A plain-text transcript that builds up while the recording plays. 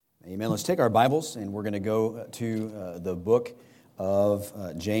Amen. Let's take our Bibles and we're going to go to the book of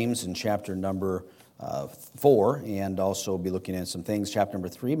James in chapter number 4, and also be looking at some things, chapter number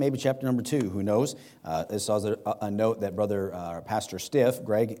 3, maybe chapter number 2, who knows. This is a note that Pastor Stiff,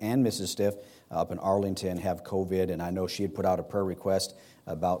 Greg and Mrs. Stiff up in Arlington have COVID, and I know she had put out a prayer request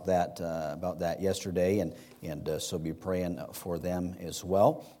about that yesterday, and so be praying for them as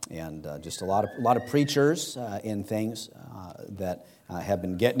well. And just a lot of preachers in things that have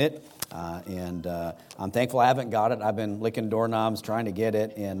been getting it, and I'm thankful I haven't got it. I've been licking doorknobs trying to get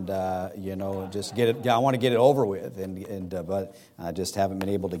it, and just get it. I want to get it over with, but I just haven't been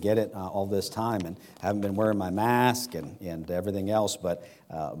able to get it all this time, and haven't been wearing my mask and everything else. But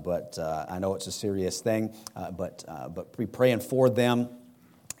I know it's a serious thing. But be praying for them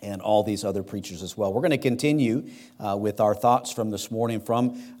and all these other preachers as well. We're going to continue with our thoughts from this morning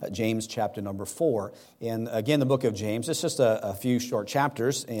from James chapter number 4. And again, the book of James, it's just a few short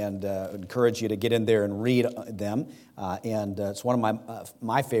chapters, and encourage you to get in there and read them. And it's one of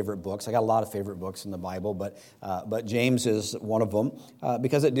my favorite books. I got a lot of favorite books in the Bible, but James is one of them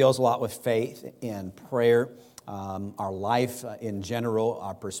because it deals a lot with faith and prayer, our life in general,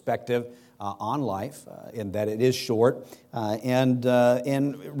 our perspective on life, in that it is short, and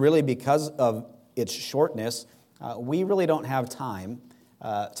really because of its shortness, we really don't have time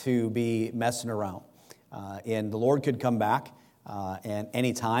to be messing around. And the Lord could come back and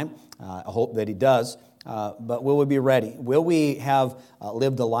any time. I hope that He does. But will we be ready? Will we have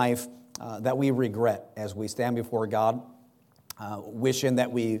lived a life that we regret as we stand before God? Wishing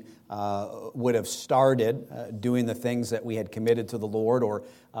that we would have started doing the things that we had committed to the Lord, or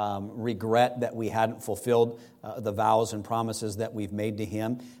regret that we hadn't fulfilled the vows and promises that we've made to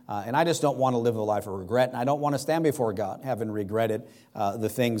Him. And I just don't want to live a life of regret, and I don't want to stand before God having regretted the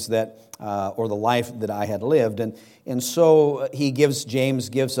things that, or the life that I had lived. And so James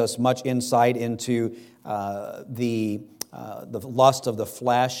gives us much insight into the lust of the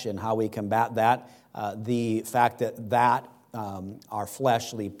flesh and how we combat that, the fact that our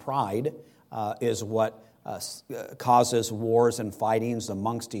fleshly pride is what causes wars and fightings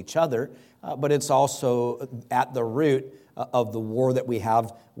amongst each other, but it's also at the root of the war that we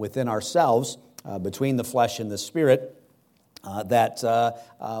have within ourselves between the flesh and the spirit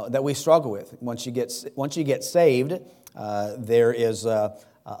that we struggle with. Once you get saved, there is a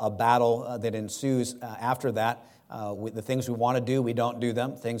battle that ensues after that. The things we want to do, we don't do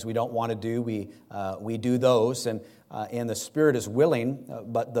them. Things we don't want to do, we do those. And the spirit is willing,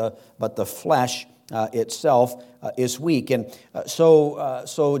 but the flesh itself is weak. And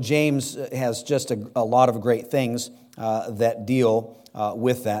so James has just a lot of great things that deal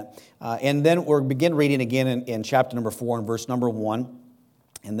with that. And then we'll begin reading again in chapter number 4 and verse number 1.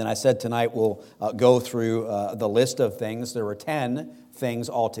 And then I said tonight we'll go through the list of things. There were 10 things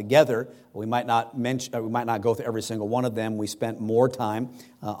altogether. We might not go through every single one of them. We spent more time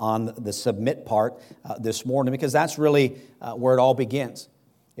on the submit part this morning, because that's really where it all begins.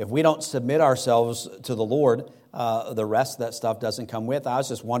 If we don't submit ourselves to the Lord, the rest of that stuff doesn't come with. I was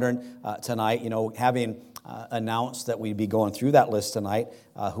just wondering tonight, having announced that we'd be going through that list tonight,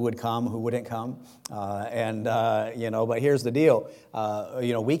 who would come, who wouldn't come, but here's the deal.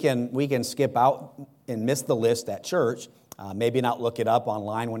 We can skip out and miss the list at church. Maybe not look it up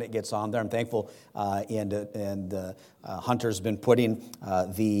online when it gets on there. I'm thankful, and Hunter's been putting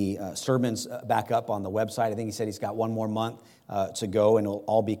the sermons back up on the website. I think he said he's got one more month to go, and it'll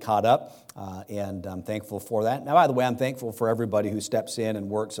all be caught up, and I'm thankful for that. Now, by the way, I'm thankful for everybody who steps in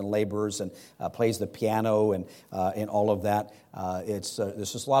and works and labors and plays the piano and all of that. There's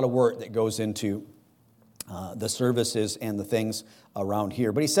just a lot of work that goes into the services and the things around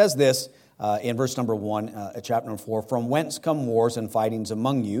here. But he says this in verse number 1, chapter number 4, "From whence come wars and fightings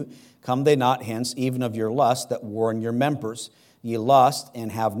among you? Come they not hence, even of your lust that war in your members? Ye lust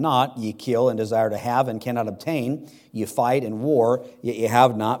and have not, ye kill and desire to have and cannot obtain. Ye fight and war, yet ye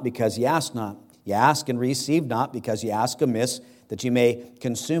have not, because ye ask not. Ye ask and receive not, because ye ask amiss, that ye may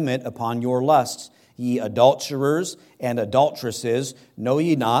consume it upon your lusts. Ye adulterers and adulteresses, know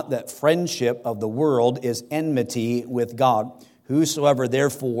ye not that friendship of the world is enmity with God? Whosoever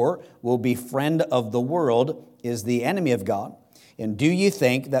therefore will be friend of the world is the enemy of God. And do ye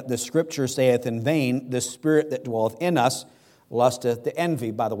think that the Scripture saith in vain, the Spirit that dwelleth in us lusteth to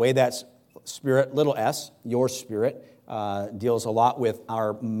envy?" By the way, that's spirit, little s, your spirit, deals a lot with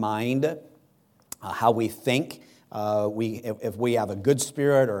our mind, how we think. If we have a good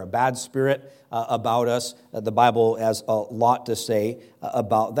spirit or a bad spirit about us, the Bible has a lot to say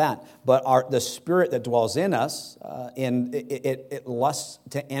about that. But the spirit that dwells in us, it lusts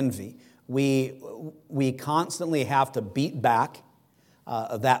to envy. We constantly have to beat back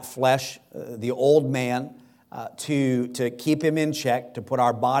that flesh, the old man, to keep him in check, to put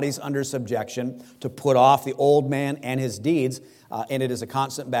our bodies under subjection, to put off the old man and his deeds, and it is a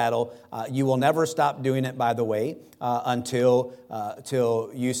constant battle. You will never stop doing it, by the way, until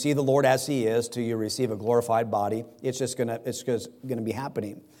you see the Lord as He is, till you receive a glorified body. It's just gonna be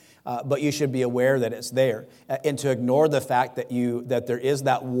happening. But you should be aware that it's there, and to ignore the fact that there is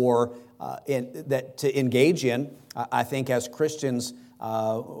that war that to engage in. I think as Christians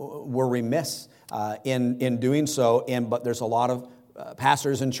we're remiss in doing so. But there's a lot of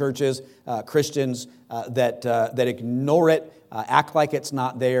pastors and churches, Christians that ignore it, act like it's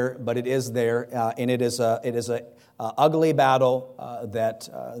not there, but it is there, and it is a ugly battle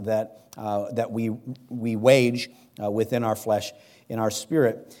that we wage within our flesh, in our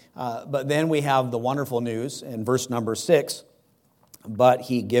spirit. But then we have the wonderful news in verse number 6, but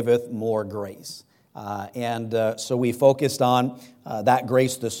He giveth more grace. So we focused on that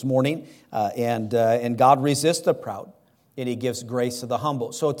grace this morning, and God resists the proud, and He gives grace to the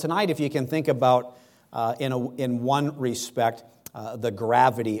humble. So tonight, if you can think about, in one respect, the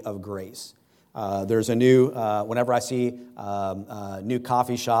gravity of grace. There's a new, whenever I see new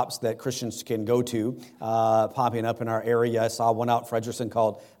coffee shops that Christians can go to popping up in our area. I saw one out in Frederickson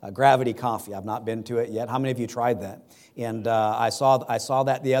called Gravity Coffee. I've not been to it yet. How many of you tried that? And I saw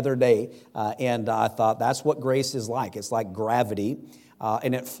that the other day, and I thought that's what grace is like. It's like gravity,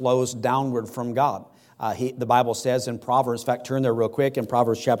 and it flows downward from God. The Bible says in Proverbs, in fact, turn there real quick, in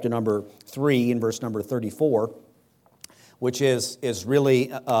Proverbs chapter number 3 and verse number 34, which is really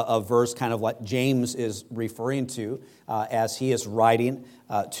a verse kind of like James is referring to as he is writing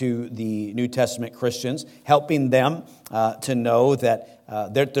to the New Testament Christians, helping them to know that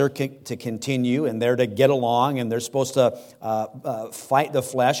they're to continue and they're to get along and they're supposed to fight the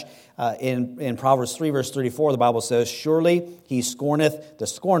flesh. In Proverbs 3, verse 34, the Bible says, "Surely He scorneth the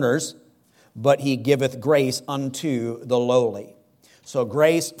scorners, but He giveth grace unto the lowly." So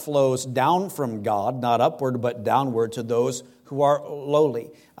grace flows down from God, not upward, but downward to those who are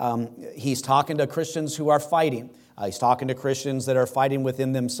lowly. He's talking to Christians who are fighting. He's talking to Christians that are fighting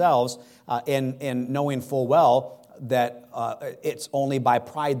within themselves and knowing full well that it's only by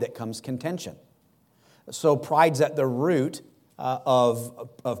pride that comes contention. So pride's at the root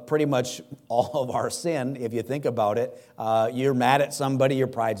of pretty much all of our sin, if you think about it. You're mad at somebody, your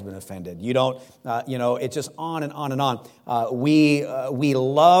pride's been offended. You don't, it's just on and on and on. We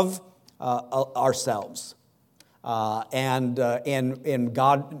love ourselves. And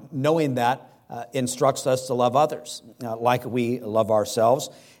God, knowing that, instructs us to love others like we love ourselves.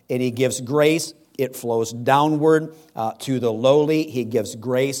 And He gives grace. It flows downward to the lowly. He gives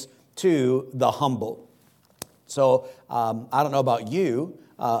grace to the humble. So I don't know about you,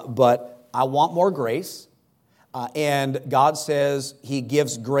 but I want more grace. And God says He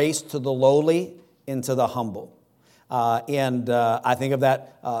gives grace to the lowly and to the humble. I think of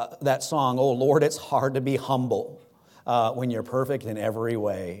that song, "Oh Lord, it's hard to be humble when you're perfect in every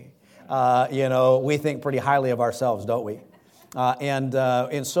way." We think pretty highly of ourselves, don't we?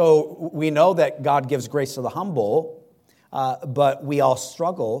 And so we know that God gives grace to the humble, but we all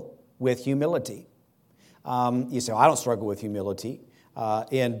struggle with humility. You say, "I don't struggle with humility."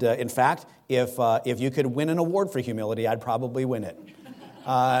 In fact, if you could win an award for humility, I'd probably win it.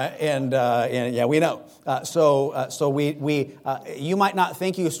 Yeah, we know. So we you might not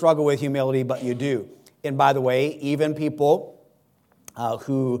think you struggle with humility, but you do. And by the way, even people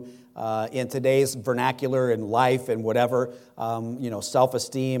who in today's vernacular and life and whatever,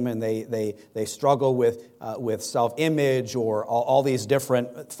 self-esteem, and they struggle with self-image or all these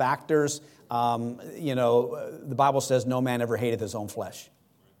different factors. The Bible says no man ever hateth his own flesh.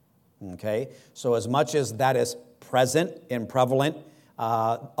 Okay? So as much as that is present and prevalent,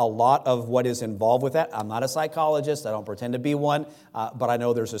 a lot of what is involved with that, I'm not a psychologist, I don't pretend to be one, but I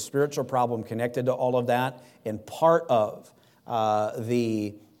know there's a spiritual problem connected to all of that, and part of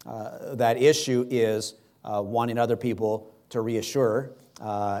that issue is wanting other people to reassure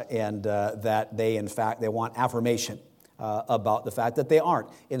and that they want affirmation about the fact that they aren't.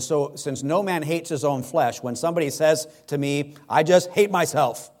 And so, since no man hates his own flesh, when somebody says to me, "I just hate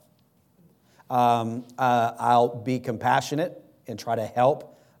myself," I'll be compassionate and try to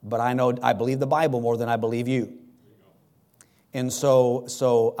help, but I believe the Bible more than I believe you. And so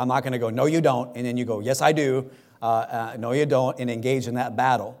I'm not going to go, "No, you don't," and then you go, "Yes, I do." No, you don't, and engage in that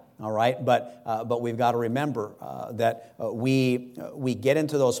battle. All right, but we've got to remember that we get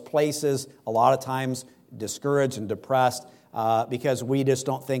into those places a lot of times discouraged and depressed because we just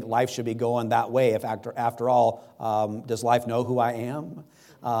don't think life should be going that way. If after all, does life know who I am?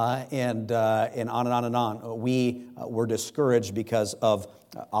 and on and on and on. We were discouraged because of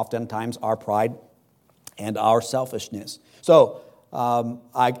oftentimes our pride and our selfishness. So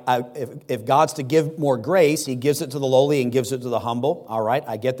if God's to give more grace, He gives it to the lowly and gives it to the humble. All right,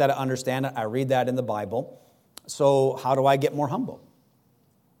 I get that, I understand it, I read that in the Bible. So how do I get more humble?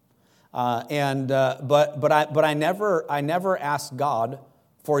 But I never ask God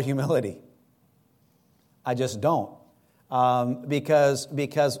for humility. I just don't.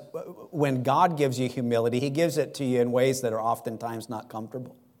 Because when God gives you humility, He gives it to you in ways that are oftentimes not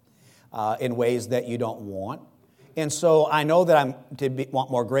comfortable, in ways that you don't want. And so I know that I'm to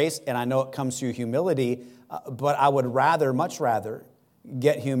want more grace, and I know it comes through humility, but I would much rather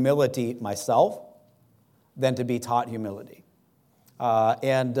get humility myself than to be taught humility.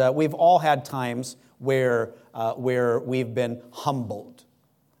 We've all had times where we've been humbled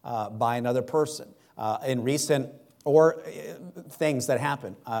by another person in recent or things that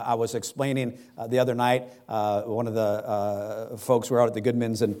happen. I was explaining the other night, one of the folks were out at the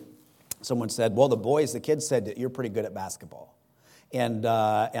Goodmans, and someone said, well, the kids said that you're pretty good at basketball. And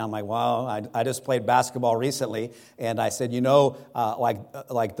I'm like, well, I just played basketball recently. And I said,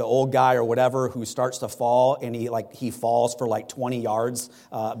 like the old guy or whatever who starts to fall, and he falls for like 20 yards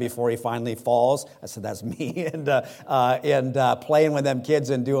before he finally falls. I said, that's me. and playing with them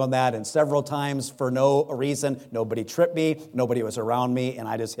kids and doing that, and several times for no reason, nobody tripped me, nobody was around me, and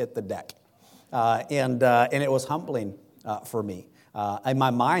I just hit the deck. And it was humbling for me. In my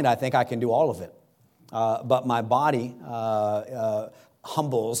mind, I think I can do all of it. But my body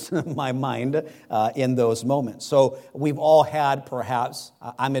humbles my mind in those moments. So we've all had, perhaps,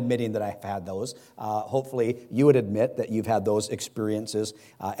 I'm admitting that I've had those. Hopefully you would admit that you've had those experiences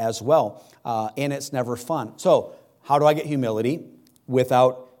as well. And it's never fun. So how do I get humility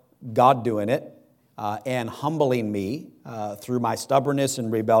without God doing it and humbling me through my stubbornness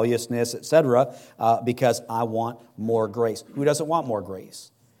and rebelliousness, etc., because I want more grace? Who doesn't want more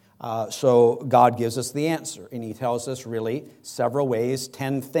grace? So God gives us the answer, and He tells us really several ways,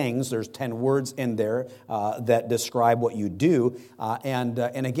 10 things. There's 10 words in there that describe what you do. And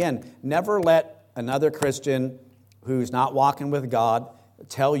again, never let another Christian who's not walking with God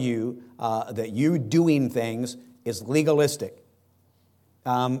tell you that you doing things is legalistic.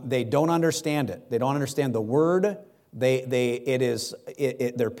 They don't understand it. They don't understand the word.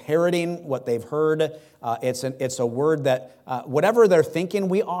 They're parroting what they've heard. It's a word that whatever they're thinking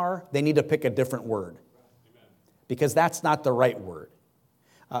we are, they need to pick a different word, because that's not the right word.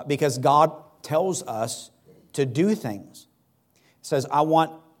 Because God tells us to do things. He says, I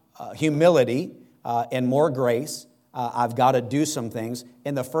want humility and more grace. I've got to do some things.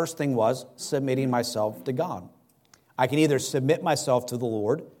 And the first thing was submitting myself to God. I can either submit myself to the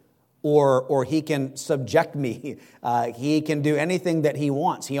Lord, or He can subject me. He can do anything that He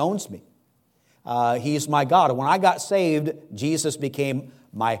wants. He owns me. He's my God. And when I got saved, Jesus became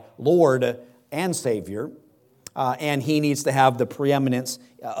my Lord and Savior, and He needs to have the preeminence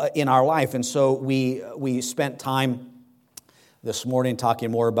in our life. And so we spent time this morning talking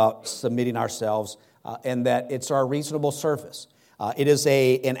more about submitting ourselves, and that it's our reasonable service. It is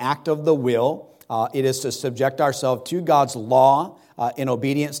an act of the will. It is to subject ourselves to God's law in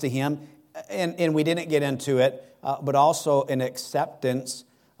obedience to Him. And we didn't get into it, but also an acceptance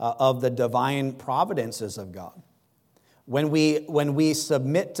of the divine providences of God. When we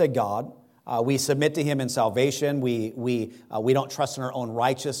submit to God, we submit to Him in salvation. We don't trust in our own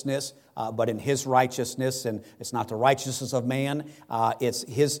righteousness, but in His righteousness. And it's not the righteousness of man. It's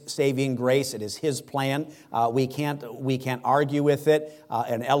His saving grace. It is His plan. We can't argue with it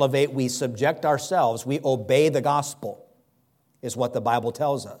and elevate. We subject ourselves. We obey the gospel, is what the Bible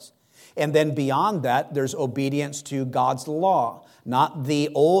tells us. And then beyond that, there's obedience to God's law. Not the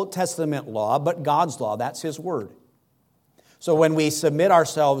Old Testament law, but God's law. That's His word. So when we submit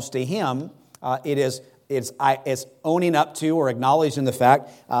ourselves to Him, it's owning up to or acknowledging the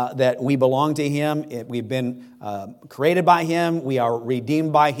fact that we belong to Him. We've been created by Him. We are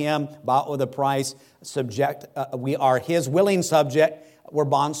redeemed by Him, bought with a price. We are His willing subject. We're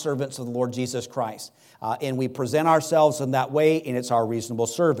bondservants of the Lord Jesus Christ. And we present ourselves in that way, and it's our reasonable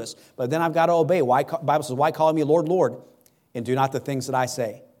service. But then I've got to obey. The Bible says, why call me Lord, Lord, and do not the things that I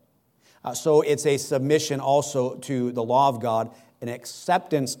say? So it's a submission also to the law of God, an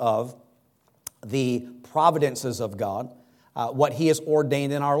acceptance of the providences of God, what He has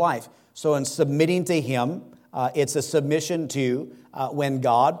ordained in our life. So in submitting to Him, it's a submission to when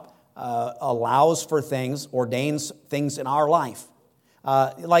God allows for things, ordains things in our life.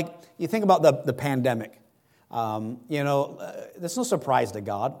 Like you think about the pandemic. There's no surprise to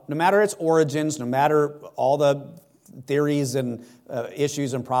God. No matter its origins, no matter all the theories and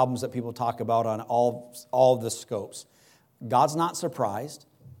issues and problems that people talk about on all the scopes. God's not surprised,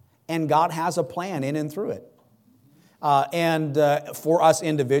 and God has a plan in and through it. And for us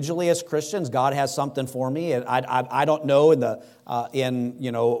individually as Christians, God has something for me. And I don't know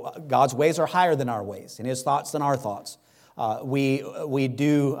God's ways are higher than our ways, and His thoughts than our thoughts. We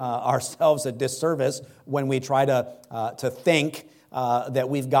do ourselves a disservice when we try to think that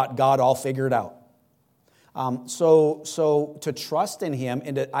we've got God all figured out. So to trust in Him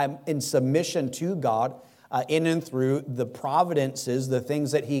and I'm in submission to God in and through the providences, the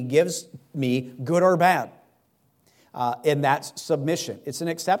things that He gives me, good or bad. And that's submission. It's an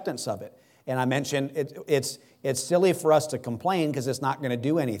acceptance of it. And I mentioned it's silly for us to complain because it's not going to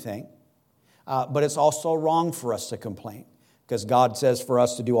do anything. But it's also wrong for us to complain because God says for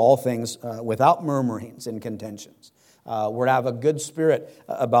us to do all things without murmurings and contentions. We're to have a good spirit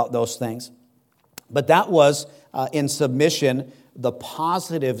about those things. But that was, in submission, the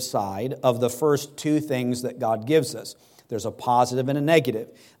positive side of the first two things that God gives us. There's a positive and a negative.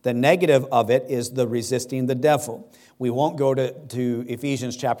 The negative of it is the resisting the devil. We won't go to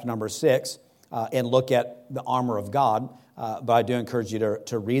Ephesians chapter number 6 and look at the armor of God, but I do encourage you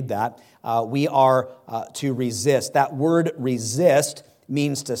to read that. We are to resist. That word resist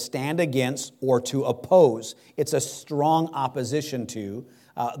means to stand against or to oppose. It's a strong opposition to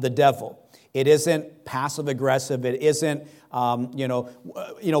the devil. It isn't passive aggressive. It isn't,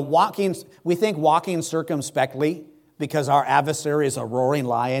 walking. We think walking circumspectly because our adversary is a roaring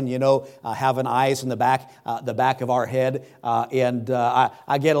lion, having eyes in the back of our head.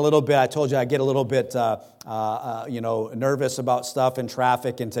 I get a little bit, I told you, I get a little bit, nervous about stuff in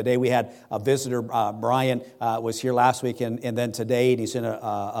traffic. And today we had a visitor, Brian, was here last week, and then today he's in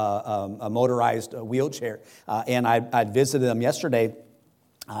a motorized wheelchair. And I visited him yesterday.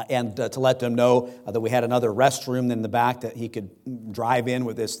 And to let them know that we had another restroom in the back that he could drive in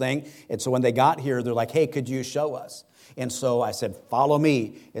with this thing. And so when they got here, they're like, hey, could you show us? And so I said, follow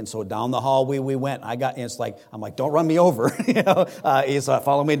me. And so down the hallway we went. I'm like, don't run me over. He's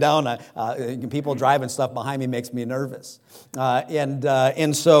follow me down. People driving stuff behind me makes me nervous. And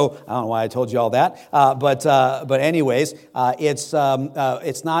so I don't know why I told you all that. But anyways, it's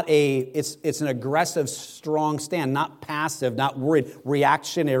an aggressive, strong stand, not passive, not worried,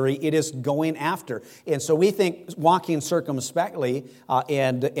 reactionary. It is going after. And so we think walking circumspectly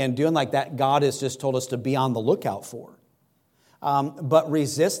and doing like that, God has just told us to be on the lookout for. But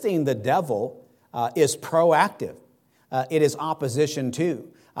resisting the devil is proactive. It is opposition to.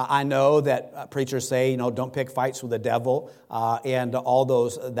 I know that preachers say, don't pick fights with the devil and all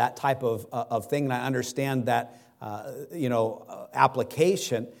that type of thing. And I understand that,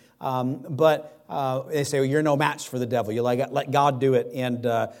 application. But they say, well, you're no match for the devil. You let God do it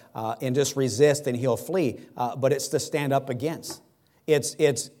and just resist and he'll flee. But it's to stand up against. It's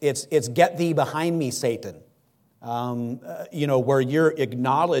get thee behind me, Satan. Where you're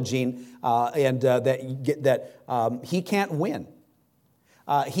acknowledging that he can't win.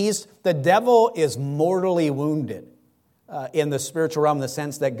 The devil is mortally wounded in the spiritual realm in the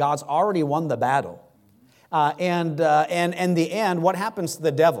sense that God's already won the battle. And in the end, what happens to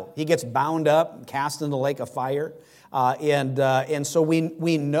the devil? He gets bound up, cast in the lake of fire. And so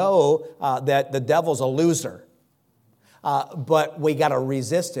we know that the devil's a loser. But we got to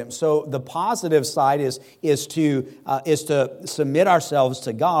resist him. So the positive side is to submit ourselves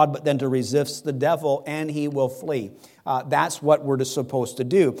to God, but then to resist the devil, and he will flee. That's what we're supposed to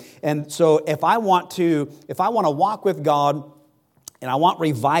do. And so if I want to walk with God, and I want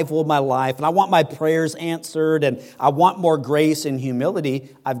revival in my life, and I want my prayers answered, and I want more grace and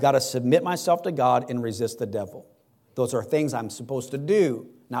humility, I've got to submit myself to God and resist the devil. Those are things I'm supposed to do,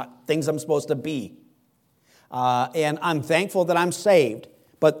 not things I'm supposed to be. And I'm thankful that I'm saved,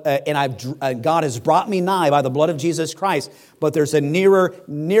 but God has brought me nigh by the blood of Jesus Christ. But there's a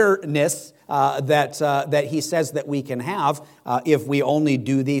nearness that He says that we can have if we only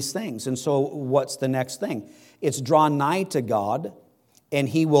do these things. And so, what's the next thing? It's draw nigh to God, and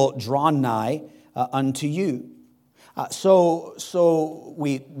He will draw nigh unto you. So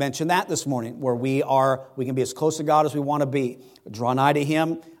we mentioned that this morning, where we can be as close to God as we want to be. Draw nigh to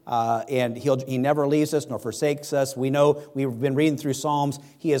Him. And He never leaves us nor forsakes us. We know, we've been reading through Psalms,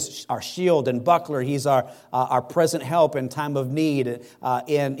 He is our shield and buckler. He's our present help in time of need.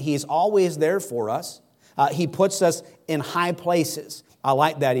 And He's always there for us. He puts us in high places. I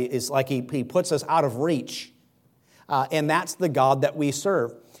like that. It's like He puts us out of reach. And that's the God that we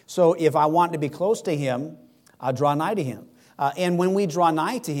serve. So if I want to be close to Him, I draw nigh to Him. And when we draw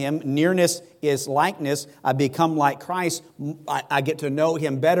nigh to Him, nearness is likeness. I become like Christ. I get to know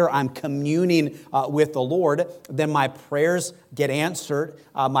Him better. I'm communing with the Lord. Then my prayers get answered.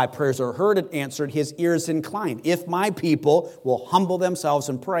 My prayers are heard and answered. His ears inclined. If my people will humble themselves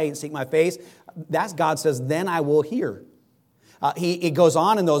and pray and seek my face, that's God says, then I will hear. He goes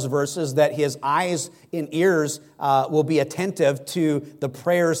on in those verses that His eyes and ears will be attentive to the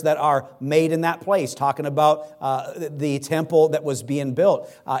prayers that are made in that place, talking about the temple that was being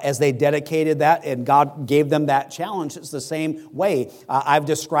built. As they dedicated that and God gave them that challenge, it's the same way. I've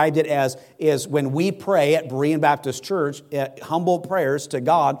described it as is when we pray at Berean Baptist Church, humble prayers to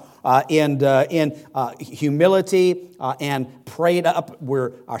God in humility and prayed up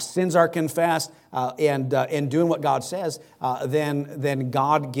where our sins are confessed and doing what God says, then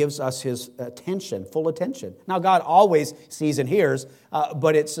God gives us His attention, full attention. Now, God always sees and hears,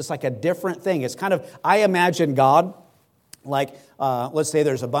 but it's just like a different thing. It's kind of, I imagine God like, let's say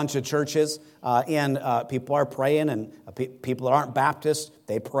there's a bunch of churches and people are praying and people that aren't Baptists,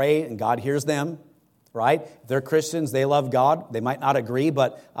 they pray and God hears them. Right? If they're Christians, they love God. They might not agree,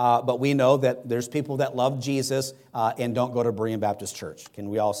 but we know that there's people that love Jesus and don't go to Berean Baptist Church. Can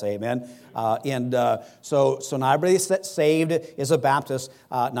we all say amen? So not everybody that's saved is a Baptist.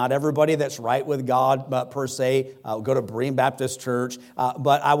 Not everybody that's right with God, per se, go to Berean Baptist Church.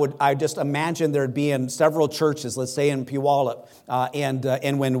 But I just imagine there'd be in several churches, let's say in Puyallup,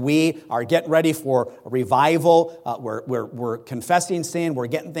 and when we are getting ready for a revival, we're confessing sin, we're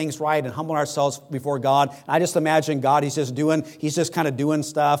getting things right and humbling ourselves before God. I just imagine God, He's just kind of doing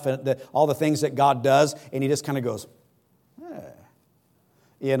stuff and all the things that God does, and He just kind of goes,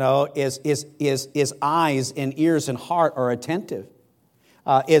 his eyes and ears and heart are attentive.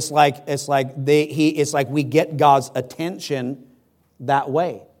 It's like we get God's attention that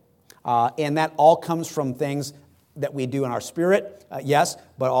way, and that all comes from things that we do in our spirit, yes,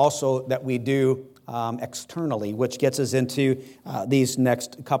 but also that we do externally, which gets us into these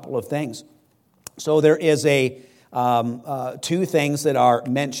next couple of things. So there is two things that are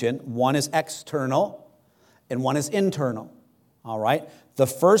mentioned. One is external and one is internal. All right? The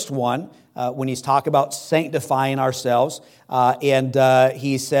first one, when he's talking about sanctifying ourselves, and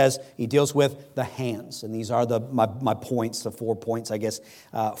he says, he deals with the hands. And these are my points, the 4 points, I guess,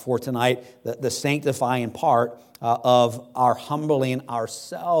 for tonight. The sanctifying part of our humbling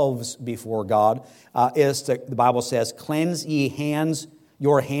ourselves before God is, the Bible says, cleanse ye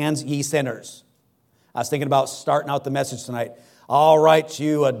your hands, ye sinners. I was thinking about starting out the message tonight. All right,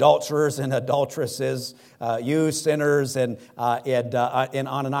 you adulterers and adulteresses, you sinners, and on and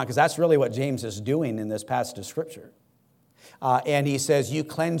on, because that's really what James is doing in this passage of Scripture. And he says, you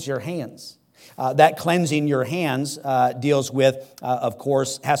cleanse your hands. That cleansing your hands deals with, of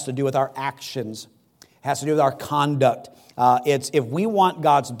course, has to do with our actions, has to do with our conduct. It's if we want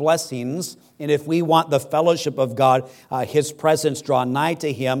God's blessings, and if we want the fellowship of God, His presence draw nigh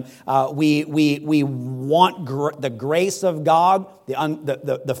to Him, we want the grace of God,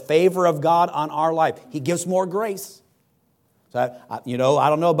 the favor of God on our life. He gives more grace. So, I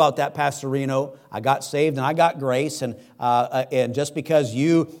don't know about that, Pastor Reno. I got saved and I got grace, and just because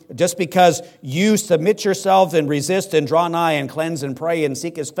you submit yourselves and resist and draw nigh and cleanse and pray and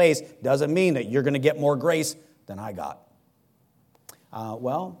seek His face doesn't mean that you're going to get more grace than I got.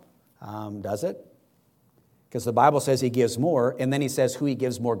 Does it? Because the Bible says He gives more, and then He says who He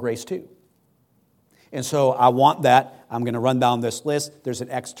gives more grace to. And so I want that. I'm going to run down this list. There's an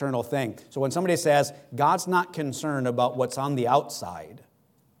external thing. So when somebody says God's not concerned about what's on the outside,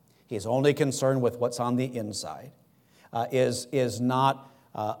 He's only concerned with what's on the inside, is not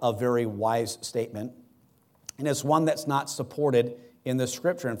a very wise statement. And it's one that's not supported in the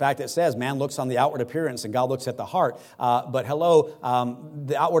Scripture. In fact, it says man looks on the outward appearance and God looks at the heart. But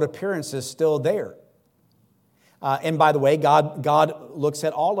the outward appearance is still there. And by the way, God looks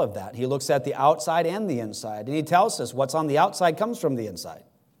at all of that. He looks at the outside and the inside. And He tells us what's on the outside comes from the inside.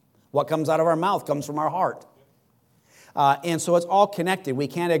 What comes out of our mouth comes from our heart. And so it's all connected. We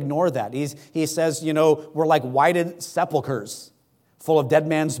can't ignore that. He says, we're like whited sepulchres full of dead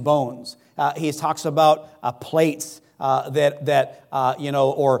man's bones. He talks about plates or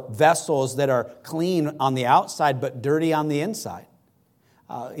vessels that are clean on the outside but dirty on the inside.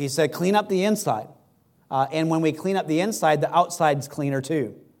 He said, clean up the inside. And when we clean up the inside, the outside's cleaner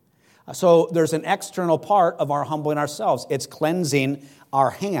too. So there's an external part of our humbling ourselves. It's cleansing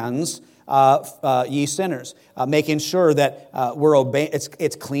our hands, ye sinners, making sure that we're obeying.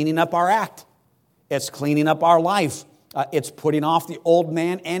 It's cleaning up our act. It's cleaning up our life. It's putting off the old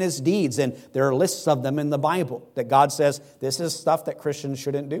man and his deeds. And there are lists of them in the Bible that God says this is stuff that Christians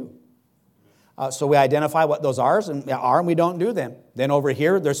shouldn't do. So we identify what those are, and we don't do them. Then over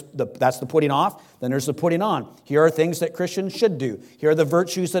here, that's the putting off. Then there's the putting on. Here are things that Christians should do. Here are the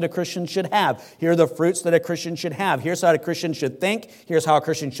virtues that a Christian should have. Here are the fruits that a Christian should have. Here's how a Christian should think. Here's how a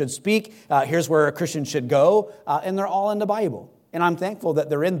Christian should speak. Here's where a Christian should go. And they're all in the Bible. And I'm thankful that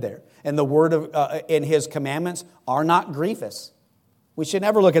they're in there. And the word in His commandments are not grievous. We should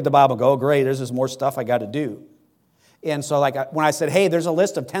never look at the Bible and go, oh, great, there's just more stuff I got to do. And so when I said, hey, there's a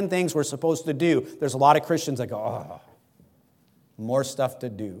list of 10 things we're supposed to do, there's a lot of Christians that go, oh, more stuff to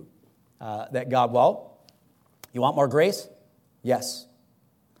do. That God, well, you want more grace? Yes.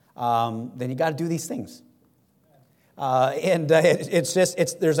 Then you got to do these things.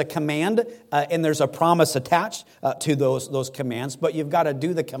 There's a command and there's a promise attached to those commands, but you've got to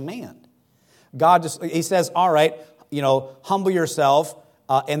do the command. God He says, all right, humble yourself,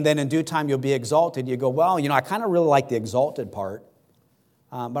 and then in due time you'll be exalted. You go, well, I kind of really like the exalted part,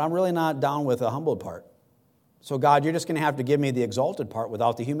 but I'm really not down with the humbled part. So God, you're just going to have to give me the exalted part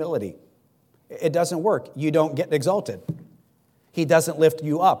without the humility. It doesn't work. You don't get exalted. He doesn't lift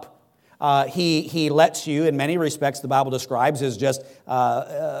you up. He lets you, in many respects, the Bible describes as just,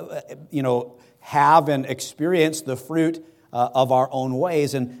 have and experience the fruit of our own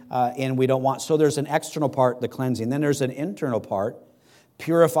ways, and we don't want. So there's an external part, the cleansing. Then there's an internal part.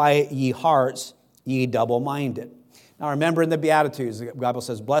 Purify ye hearts, ye double-minded. Now remember in the Beatitudes, the Bible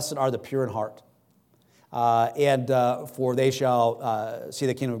says, blessed are the pure in heart, for they shall see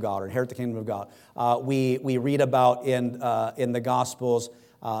the kingdom of God, or inherit the kingdom of God. We read about in the Gospels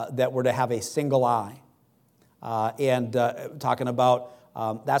that we're to have a single eye. Talking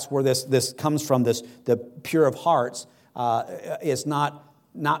about, that's where this comes from, the pure of hearts is not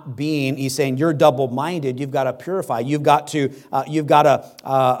being, he's saying you're double-minded, you've got to purify, you've got to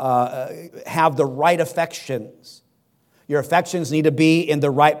have the right affections. Your affections need to be in the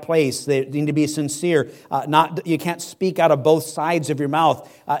right place. They need to be sincere. You can't speak out of both sides of your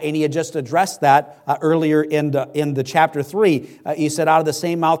mouth. And he had just addressed that earlier in the chapter 3. He said, out of the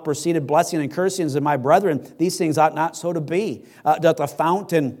same mouth proceeded blessing and cursings, and my brethren, these things ought not so to be. Doth the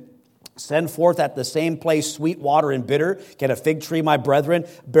fountain send forth at the same place sweet water and bitter? Can a fig tree, my brethren,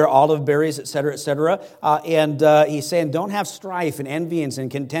 bear olive berries, etc., etc.? He's saying, don't have strife and envyings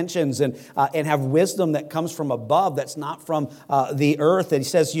and contentions, and have wisdom that comes from above, that's not from the earth. And he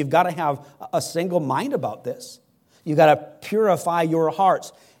says, you've got to have a single mind about this. You've got to purify your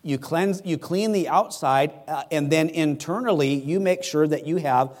hearts. You clean the outside, and then internally you make sure that you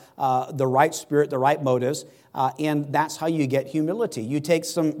have the right spirit, the right motives, and that's how you get humility. You take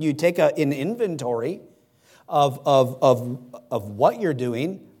an inventory of what you're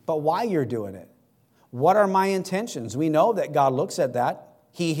doing, but why you're doing it. What are my intentions? We know that God looks at that.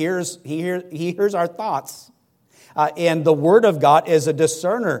 He hears our thoughts, and the Word of God is a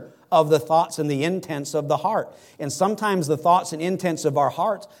discerner of the thoughts and the intents of the heart. And sometimes the thoughts and intents of our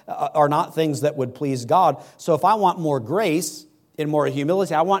hearts are not things that would please God. So if I want more grace and more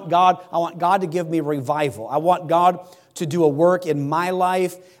humility, I want God to give me revival. I want God to do a work in my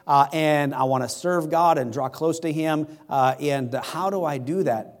life, and I want to serve God and draw close to Him. And how do I do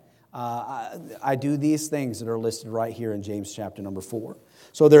that? I do these things that are listed right here in James chapter number 4.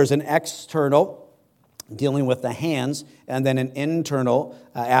 So there's an external, dealing with the hands, and then an internal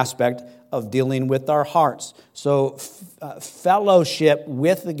aspect of dealing with our hearts. So fellowship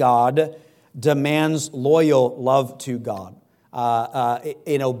with God demands loyal love to God,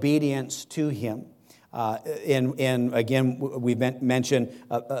 in obedience to Him. And again, we mentioned,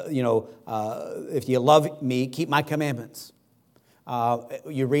 if you love me, keep my commandments.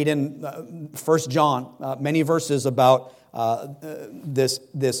 You read in 1 John many verses about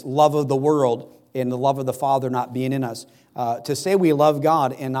this love of the world and the love of the Father not being in us. To say we love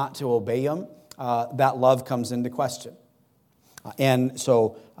God and not to obey Him, that love comes into question. And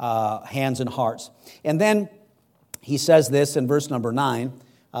so, hands and hearts. And then he says this in verse number 9,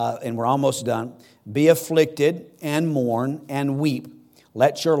 and we're almost done. Be afflicted and mourn and weep.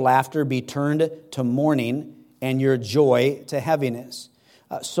 Let your laughter be turned to mourning and your joy to heaviness.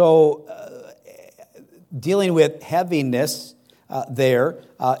 Dealing with heaviness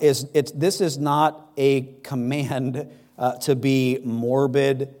this is not a command to be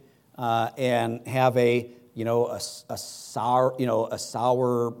morbid and have a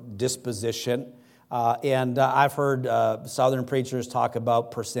sour disposition. I've heard Southern preachers talk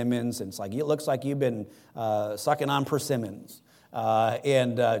about persimmons, and it's like, it looks like you've been sucking on persimmons.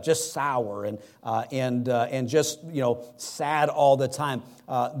 and just sour and just sad all the time.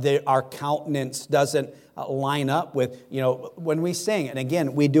 Our countenance doesn't line up with when we sing. And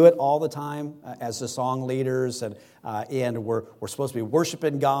again, we do it all the time as the song leaders, and we're supposed to be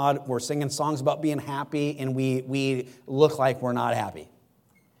worshiping God. We're singing songs about being happy, and we look like we're not happy.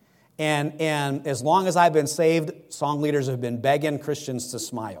 And as long as I've been saved, song leaders have been begging Christians to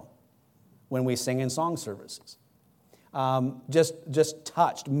smile when we sing in song services. Just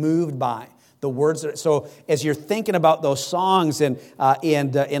touched, moved by the words. So as you're thinking about those songs and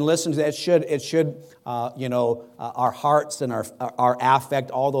listening to that, it should our hearts and our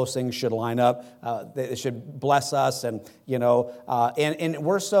affect, all those things should line up. It should bless us, and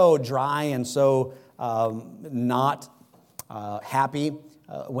we're so dry and so not happy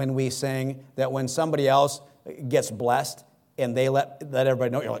when we sing that when somebody else gets blessed and they let everybody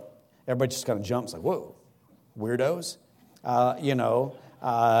know, you're like, everybody just kind of jumps like, whoa, weirdos,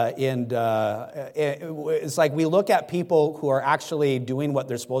 it's like we look at people who are actually doing what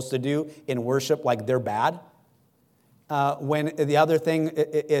they're supposed to do in worship like they're bad, when the other thing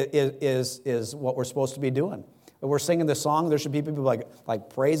is what we're supposed to be doing. When we're singing the song, there should be people like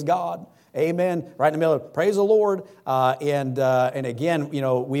praise God, amen, right in the middle of praise the Lord, and again,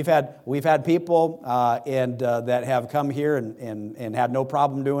 we've had people that have come here and had no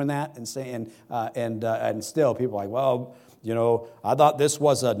problem doing that, and saying and still people are like, well, I thought this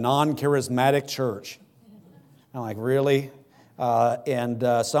was a non-charismatic church. I'm like, really?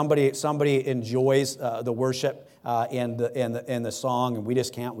 Somebody enjoys the worship and the song, and we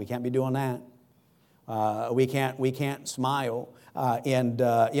can't be doing that. We can't smile.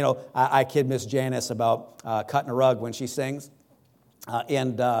 I kid Miss Janice about cutting a rug when she sings.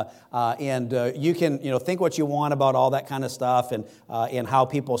 You can think what you want about all that kind of stuff and how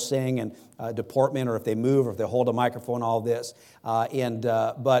people sing and deportment, or if they move, or if they hold a microphone, all this.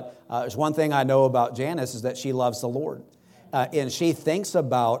 But there's one thing I know about Janice is that she loves the Lord, and she thinks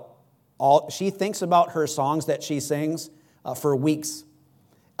about her songs that she sings for weeks.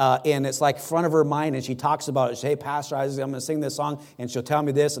 And it's like front of her mind, and she talks about it. She says, hey, Pastor, I'm going to sing this song, and she'll tell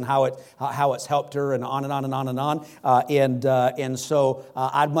me this and how it's helped her, and on and on and on and on. And so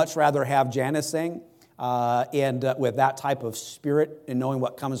I'd much rather have Janice sing with that type of spirit and knowing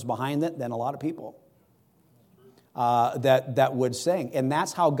what comes behind it than a lot of people that would sing. And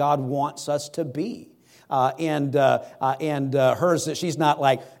that's how God wants us to be. Hers, she's not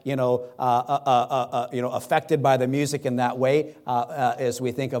like affected by the music in that way as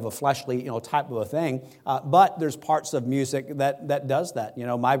we think of a fleshly type of a thing. But there's parts of music that does that.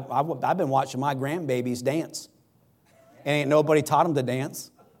 I've been watching my grandbabies dance, and ain't nobody taught them to dance.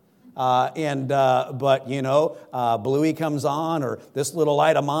 But Bluey comes on, or This Little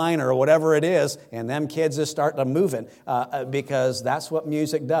Light of Mine, or whatever it is, and them kids just start to moving because that's what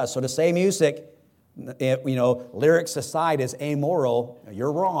music does. So to say music, lyrics aside, is amoral,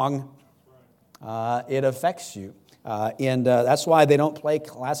 you're wrong. It affects you. That's why they don't play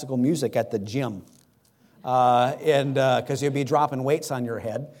classical music at the gym. Because you'd be dropping weights on your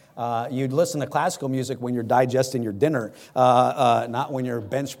head. You'd listen to classical music when you're digesting your dinner, not when you're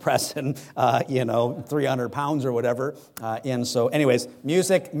bench pressing, 300 pounds or whatever. So anyways,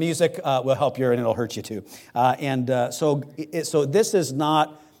 music will help you and it'll hurt you too. So this is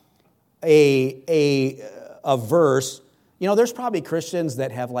not a verse. There's probably Christians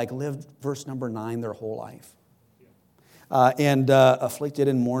that have lived verse number 9 their whole life, afflicted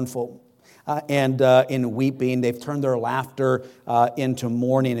and mournful, and in weeping. They've turned their laughter into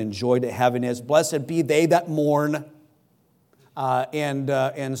mourning, and joy to heaviness. Blessed be they that mourn.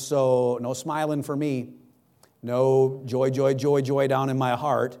 So no smiling for me. No joy down in my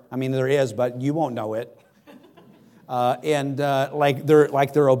heart. I mean, there is, but you won't know it.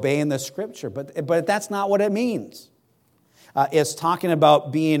 They're obeying the scripture, but that's not what it means. It's talking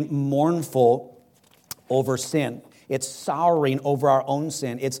about being mournful over sin. It's sorrowing over our own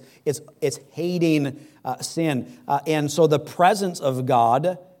sin. It's hating sin, and so the presence of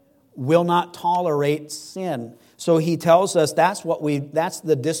God will not tolerate sin. So He tells us that's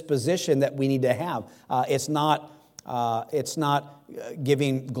the disposition that we need to have. It's not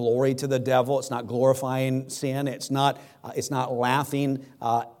giving glory to the devil. It's not glorifying sin. It's not laughing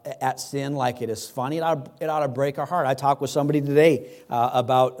at sin like it is funny. It ought to break our heart. I talked with somebody today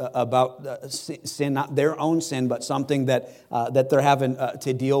about sin, not their own sin, but something that they're having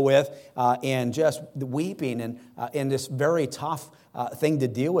to deal with, and just weeping and this very tough thing to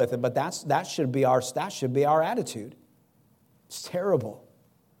deal with. But that should be our attitude. It's terrible.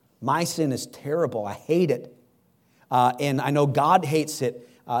 My sin is terrible. I hate it. And I know God hates it,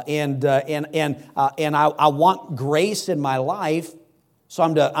 and I want grace in my life. So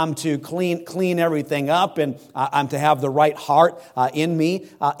I'm to clean everything up, and I'm to have the right heart in me,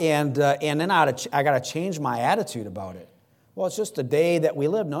 and then I got to change my attitude about it. Well, it's just the day that we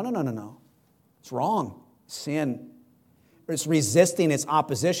live. No. It's wrong. Sin. It's resisting. It's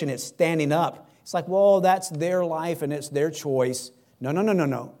opposition. It's standing up. It's like, well, that's their life and it's their choice.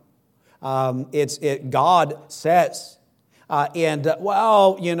 No. God says. The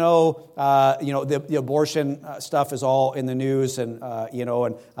abortion stuff is all in the news, and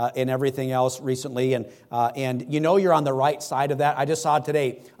everything else recently, and you're on the right side of that. I just saw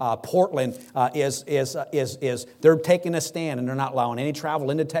today, Portland is they're taking a stand, and they're not allowing any travel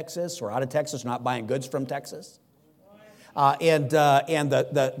into Texas or out of Texas, not buying goods from Texas, and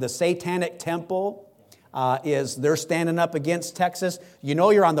the Satanic Temple they're standing up against Texas.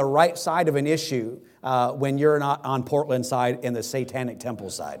 You're on the right side of an issue when you're not on Portland side and the Satanic Temple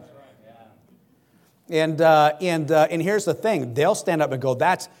side. And here's the thing: they'll stand up and go,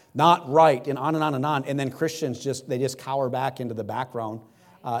 "That's not right," and on and on and on. And then Christians just cower back into the background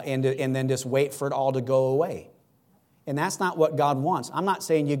and then just wait for it all to go away. And that's not what God wants. I'm not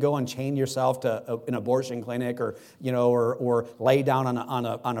saying you go and chain yourself to an abortion clinic or lay down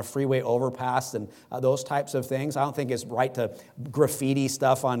on a freeway overpass and those types of things. I don't think it's right to graffiti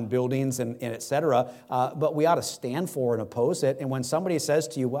stuff on buildings and et cetera. But we ought to stand for and oppose it. And when somebody says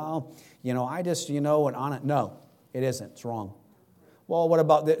to you, well, I just, and on it. No, it isn't. It's wrong. Well, what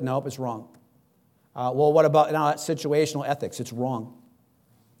about this? Nope, it's wrong. Well, what about now that situational ethics? It's wrong.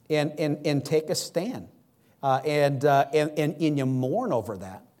 And take a stand. And you mourn over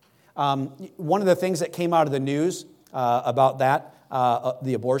that. One of the things that came out of the news about that,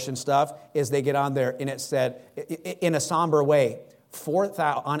 the abortion stuff, is they get on there and it said, in a somber way,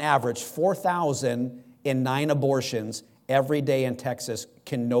 on average, 4,009 abortions every day in Texas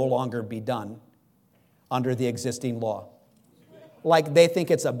can no longer be done under the existing law. Like they think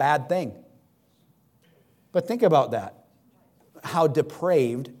it's a bad thing. But think about that, how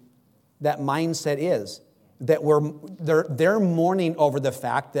depraved that mindset is. That they're mourning over the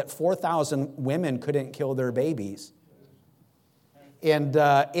fact that 4,000 women couldn't kill their babies, and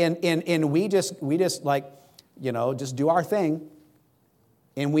we just just do our thing,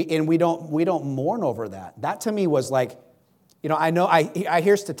 and we don't mourn over that. That to me was like, I know I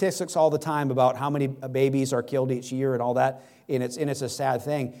hear statistics all the time about how many babies are killed each year and all that, and it's a sad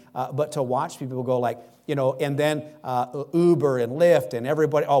thing. But to watch people go like, and then Uber and Lyft and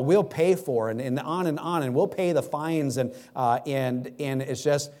everybody, we'll pay for it, and on, and we'll pay the fines, and it's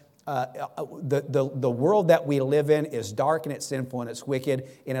just the world that we live in is dark and it's sinful and it's wicked,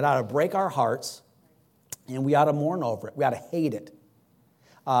 and it ought to break our hearts, and we ought to mourn over it. We ought to hate it.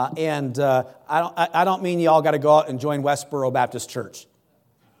 I don't mean you all got to go out and join Westboro Baptist Church.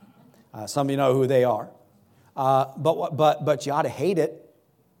 Some of you know who they are, but you ought to hate it.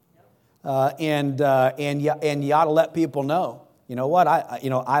 And you ought to let people know, what,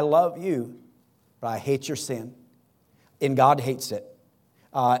 I love you, but I hate your sin, and God hates it.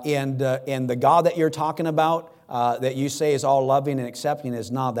 And the God that you're talking about, that you say is all loving and accepting, that's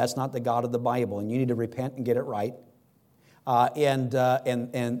not the God of the Bible, and you need to repent and get it right. And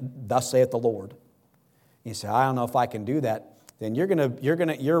thus saith the Lord. You say, I don't know if I can do that. Then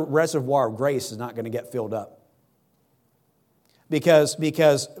your reservoir of grace is not going to get filled up. Because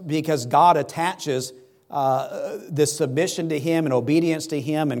God attaches the submission to Him and obedience to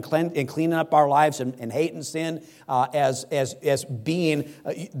Him and cleaning up our lives and hating sin as being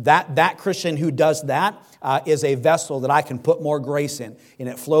that Christian who does that is a vessel that I can put more grace in. And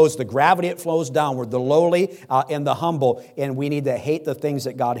it flows, the gravity, it flows downward, the lowly and the humble. And we need to hate the things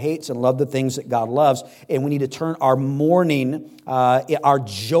that God hates and love the things that God loves. And we need to turn our mourning, our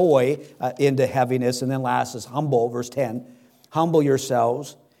joy into heaviness. And then last is humble, verse 10. Humble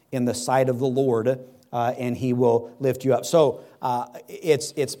yourselves in the sight of the Lord, and He will lift you up. So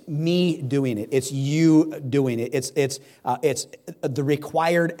it's me doing it. It's you doing it. It's the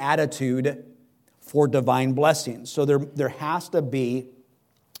required attitude for divine blessings. So there has to be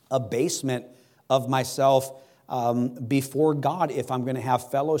a basement of myself before God if I'm going to have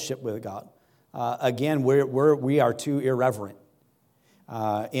fellowship with God. Again, we are too irreverent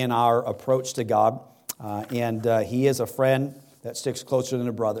in our approach to God. And He is a friend that sticks closer than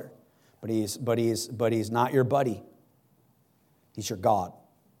a brother, but he's not your buddy. He's your God,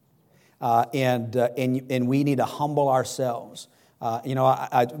 and we need to humble ourselves. I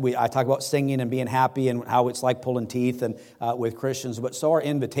talk about singing and being happy and how it's like pulling teeth and with Christians, but so are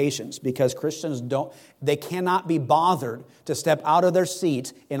invitations, because Christians cannot be bothered to step out of their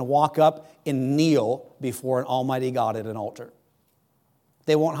seat and walk up and kneel before an almighty God at an altar.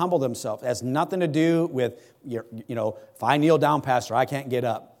 They won't humble themselves. It has nothing to do with, if I kneel down, Pastor, I can't get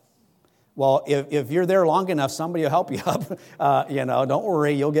up. Well, if you're there long enough, somebody will help you up. Don't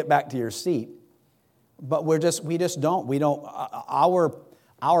worry, you'll get back to your seat. But we just don't. We don't.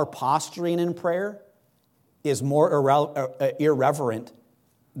 Our posturing in prayer is more irreverent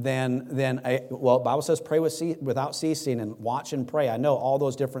than the Bible says pray without ceasing and watch and pray. I know all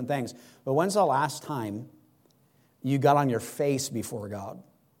those different things. But when's the last time you got on your face before God?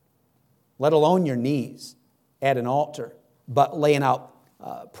 Let alone your knees at an altar, but laying out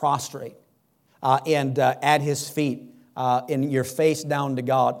prostrate and at His feet, and your face down to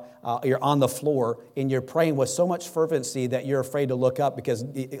God. You're on the floor and you're praying with so much fervency that you're afraid to look up because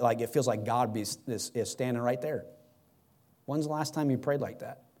it feels like God is standing right there. When's the last time you prayed like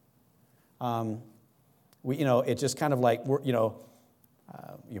that? It's just kind of like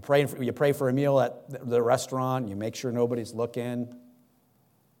you pray for a meal at the restaurant. You make sure nobody's looking.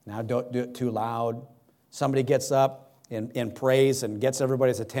 Now don't do it too loud. Somebody gets up and prays and gets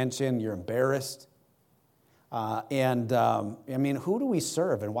everybody's attention. You're embarrassed. Who do we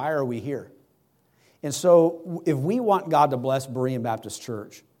serve and why are we here? And so if we want God to bless Berean Baptist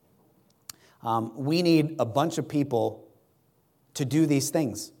Church, we need a bunch of people to do these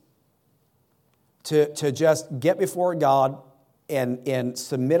things. To just get before God and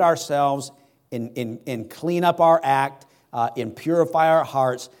submit ourselves and clean up our act, and purify our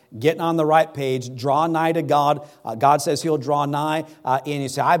hearts, getting on the right page, draw nigh to God. God says He'll draw nigh. And you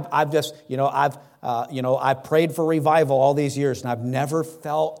say, I've prayed for revival all these years and I've never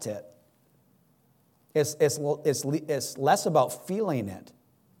felt it. It's less about feeling it,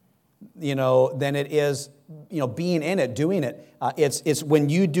 than it is, being in it, doing it. It's when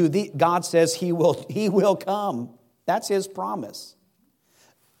you do God says He will come. That's His promise.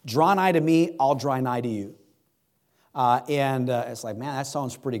 Draw nigh to me, I'll draw nigh to you. It's like, man, that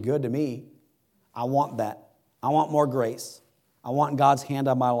sounds pretty good to me. I want that. I want more grace. I want God's hand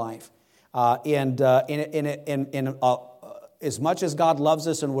on my life. As much as God loves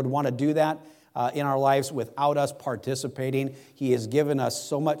us and would want to do that in our lives without us participating, He has given us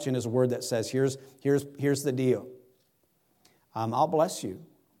so much in His Word that says, here's the deal. I'll bless you,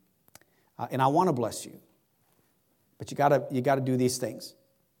 and I want to bless you, but you got to do these things.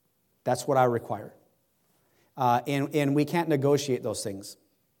 That's what I require. And we can't negotiate those things.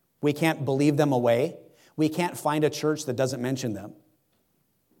 We can't believe them away. We can't find a church that doesn't mention them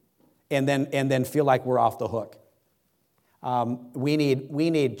and then feel like we're off the hook. We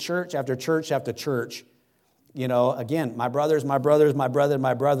need church after church after church. Again, my brothers,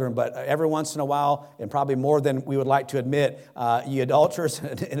 but every once in a while, and probably more than we would like to admit, you adulterers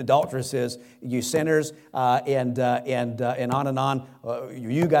and adulteresses, you sinners, and on and on,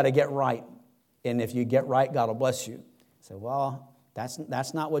 you got to get right. And if you get right, God will bless you. Say, well,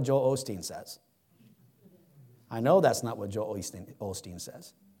 that's not what Joel Osteen says. I know that's not what Joel Osteen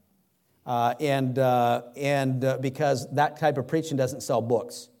says. Because that type of preaching doesn't sell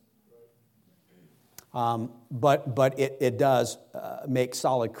books. But it does make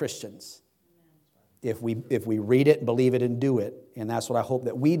solid Christians. If we read it, believe it, and do it. And that's what I hope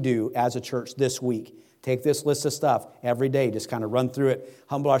that we do as a church this week. Take this list of stuff every day, just kind of run through it,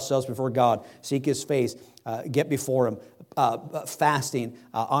 humble ourselves before God, seek His face, get before Him, fasting,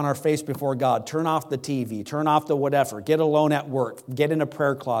 on our face before God, turn off the TV, turn off the whatever, get alone at work, get in a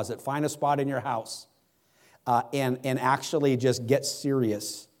prayer closet, find a spot in your house, and actually just get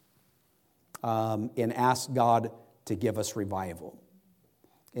serious and ask God to give us revival.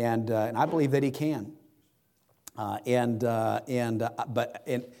 And I believe that He can. And I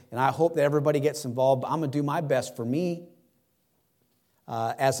hope that everybody gets involved. But I'm going to do my best for me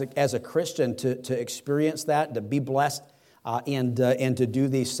as a Christian to experience that, to be blessed, and to do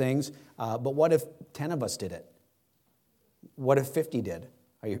these things. But what if 10 of us did it? What if 50 did?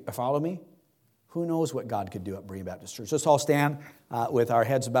 Are you follow me? Who knows what God could do at Berean Baptist Church? Let's all stand with our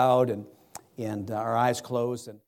heads bowed and our eyes closed.